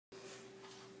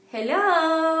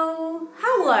Hello,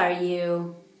 how are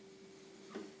you?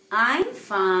 I'm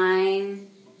fine.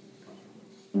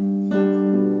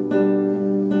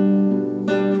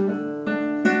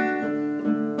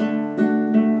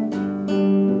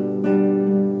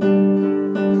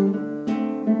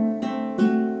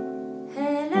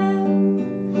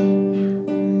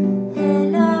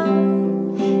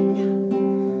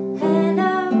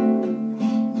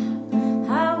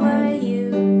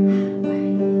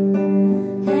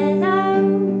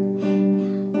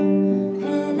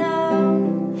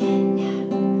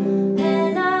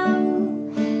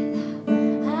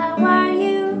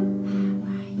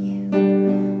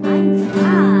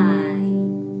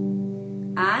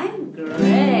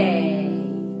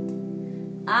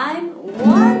 I'm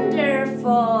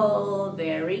wonderful.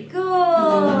 Very good.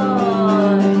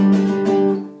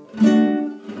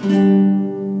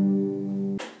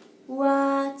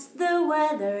 What's the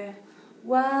weather?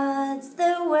 What's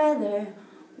the weather?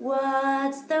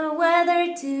 What's the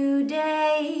weather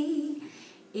today?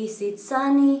 Is it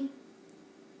sunny?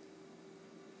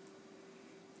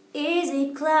 Is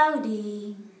it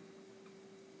cloudy?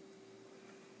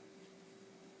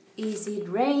 Is it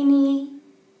rainy?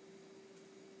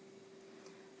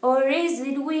 Or is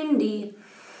it windy?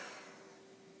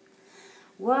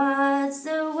 What's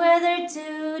the weather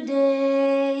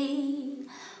today?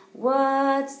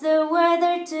 What's the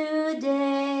weather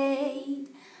today?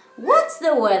 What's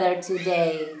the weather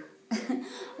today?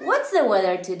 What's the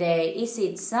weather today? Is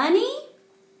it sunny?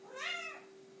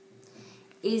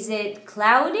 Is it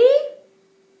cloudy?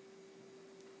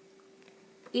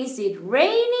 Is it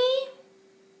rainy?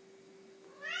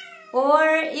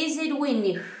 Or is it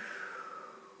windy?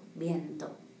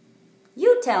 Viento.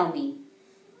 You tell me.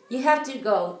 You have to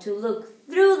go to look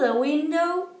through the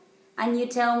window and you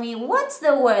tell me what's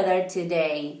the weather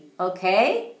today,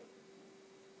 okay?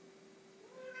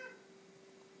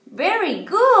 Very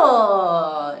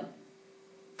good.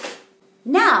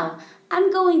 Now,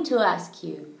 I'm going to ask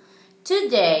you,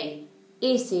 today,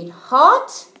 is it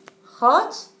hot?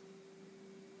 Hot?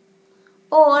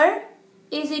 Or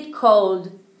is it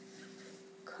cold?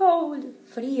 Cold.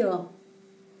 Frío.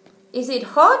 Is it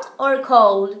hot or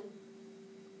cold?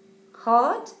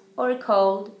 Hot or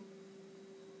cold?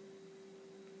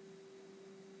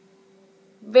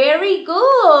 Very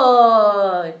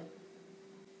good.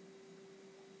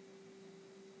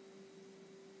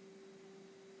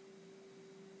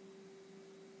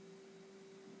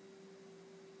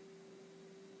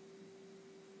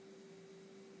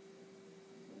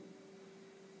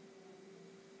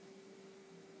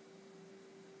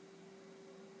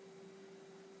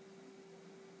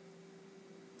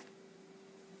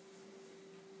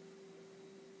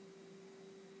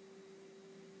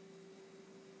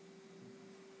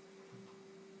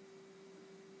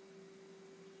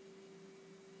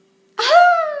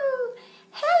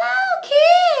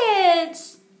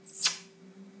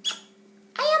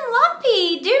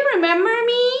 Remember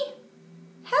me?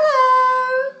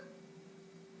 Hello!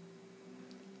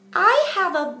 I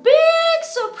have a big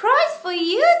surprise for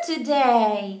you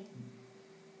today.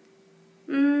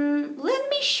 Let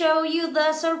me show you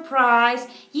the surprise.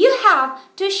 You have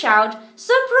to shout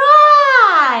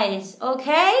surprise,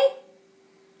 okay?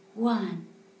 1,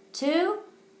 2,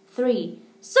 3.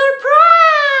 Surprise!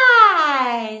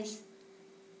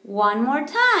 One more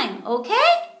time,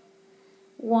 okay?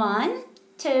 1,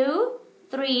 2,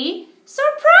 3,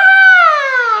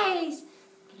 surprise!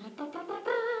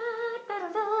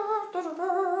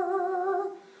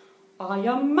 I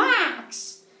am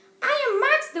Max. I am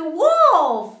Max the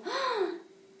wolf.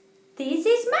 This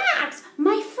is Max,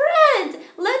 my friend.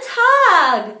 Let's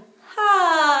hug.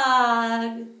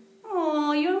 Hug.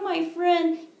 Oh, you're my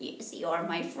friend. Yes, you are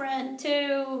my friend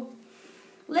too.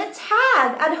 Let's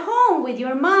hug at home with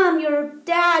your mom, your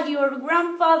dad, your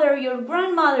grandfather, your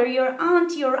grandmother, your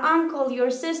aunt, your uncle,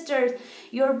 your sisters,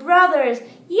 your brothers.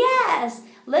 Yes,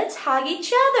 let's hug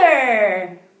each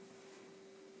other.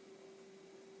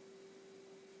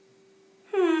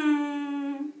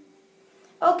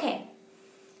 Okay,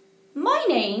 my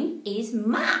name is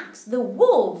Max the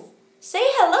wolf. Say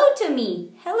hello to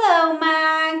me. Hello,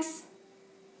 Max.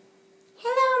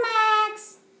 Hello,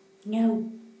 Max.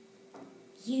 No.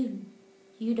 You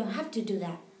don't have to do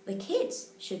that. The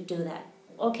kids should do that.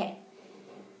 Okay.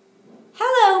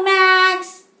 Hello,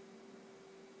 Max.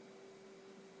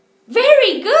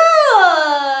 Very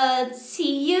good.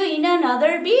 See you in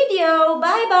another video.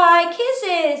 Bye-bye.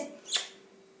 Kisses.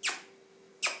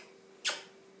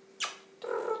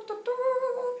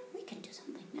 We can do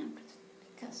something now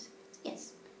because,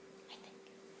 yes, I think.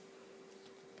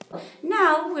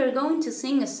 Now we're we're going to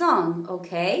sing a song,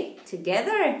 okay?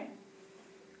 Together.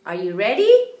 Are you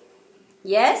ready?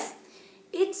 Yes?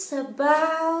 It's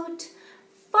about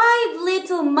 5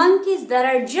 little monkeys that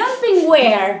are jumping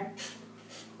where?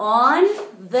 On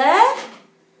the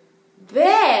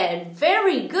bed.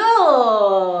 Very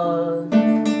good.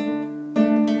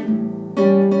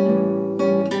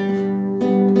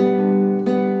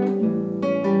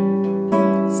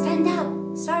 Stand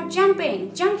up. Start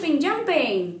jumping, jumping,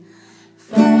 jumping.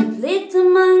 5 little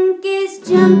monkeys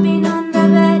jumping on the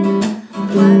bed.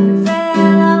 One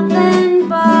fell off and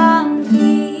bumped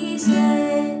his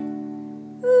head.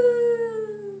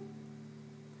 Ooh.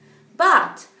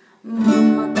 But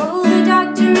Mama called the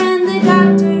doctor and the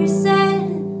doctor said,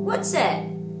 what said?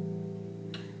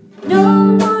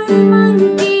 No more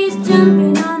monkeys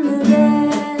jumping on the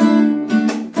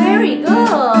bed. Very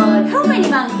good. How many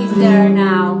monkeys there are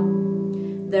now?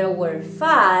 There were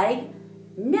 5.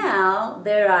 Now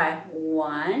there are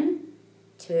 1,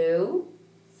 2,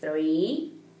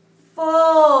 3,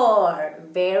 4.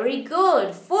 Very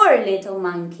good. 4 little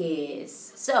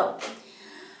monkeys. So,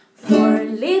 4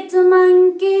 little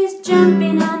monkeys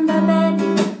jumping on the bed.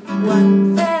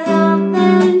 One fell off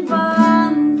and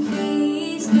bumped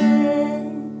his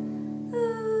head.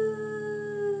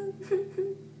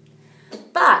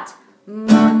 But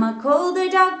Mama called the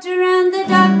doctor and the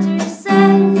doctor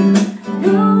said,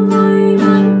 no more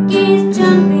monkeys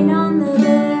jumping on the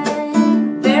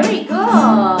bed. Very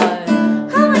good.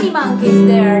 How many monkeys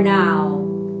there are now?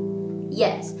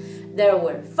 Yes, there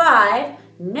were 5.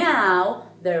 Now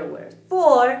there were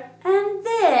 4. And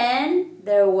then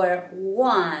there were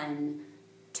 1,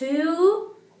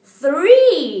 2,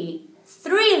 3.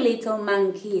 3 little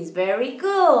monkeys. Very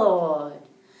good.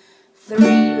 3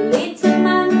 little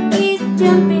monkeys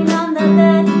jumping on the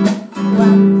bed.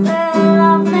 One fell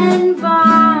off and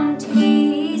bumped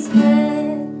his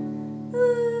head.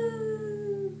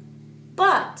 Ooh.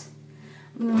 But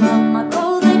Mama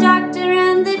called the doctor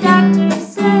and the doctor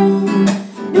said,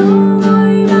 no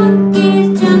more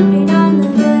monkeys jumping on the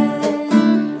bed.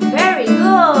 Very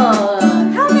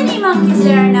good. How many monkeys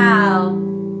there are now?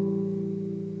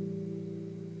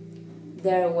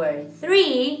 There were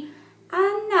 3.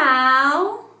 And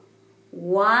now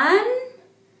 1,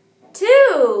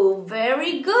 2.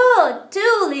 Very good.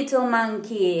 2 little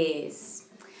monkeys.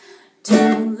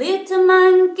 2 little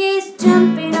monkeys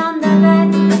jumping on the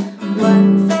bed.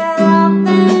 One fell off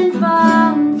and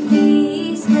bumped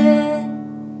his head.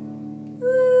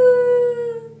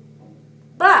 Ooh.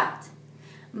 But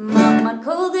Mama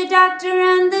called the doctor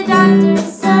and the doctor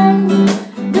said,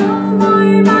 no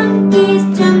more monkeys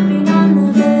jumping on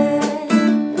the bed.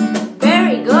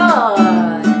 Very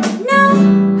good. Now,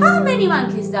 how many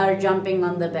monkeys are jumping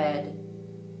on the bed?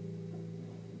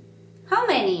 How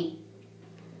many?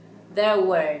 There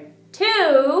were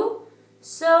 2.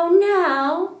 So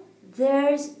now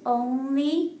there's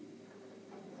only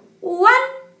 1.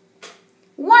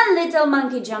 1 little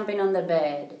monkey jumping on the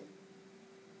bed.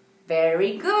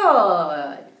 Very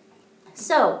good.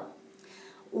 So,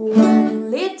 1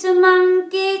 little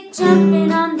monkey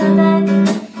jumping on the bed.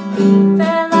 He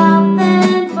fell off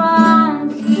and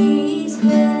bumped his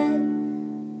head.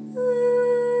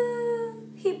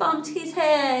 Ooh, he bumped his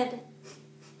head.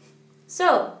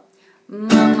 So,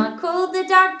 Mama called the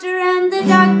doctor and the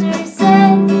doctor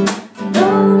said,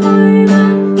 no more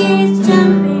monkeys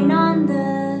jumping on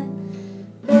the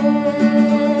bed.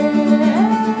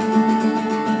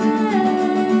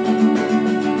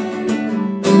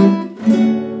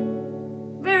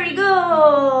 Very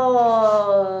good.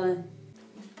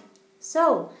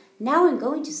 So, now I'm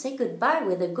going to say goodbye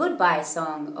with a goodbye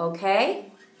song,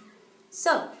 okay?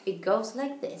 So, it goes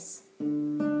like this.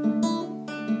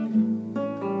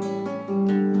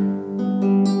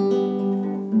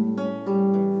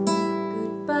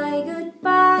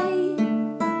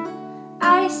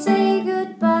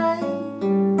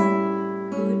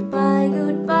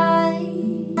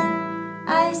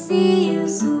 See you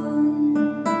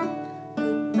soon.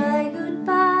 Goodbye,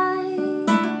 goodbye.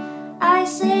 I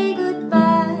say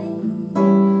goodbye.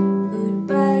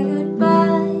 Goodbye,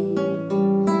 goodbye.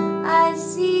 I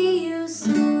see you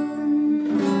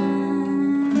soon.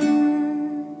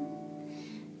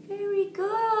 Very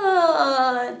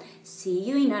good. See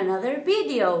you in another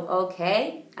video,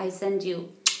 okay? I send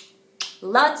you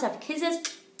lots of kisses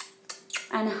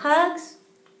and hugs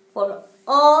for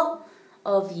all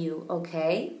of you,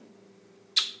 okay?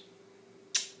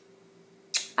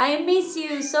 I miss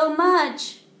you so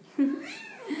much.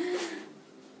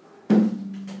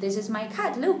 This is my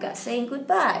cat, Luca, saying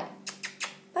goodbye.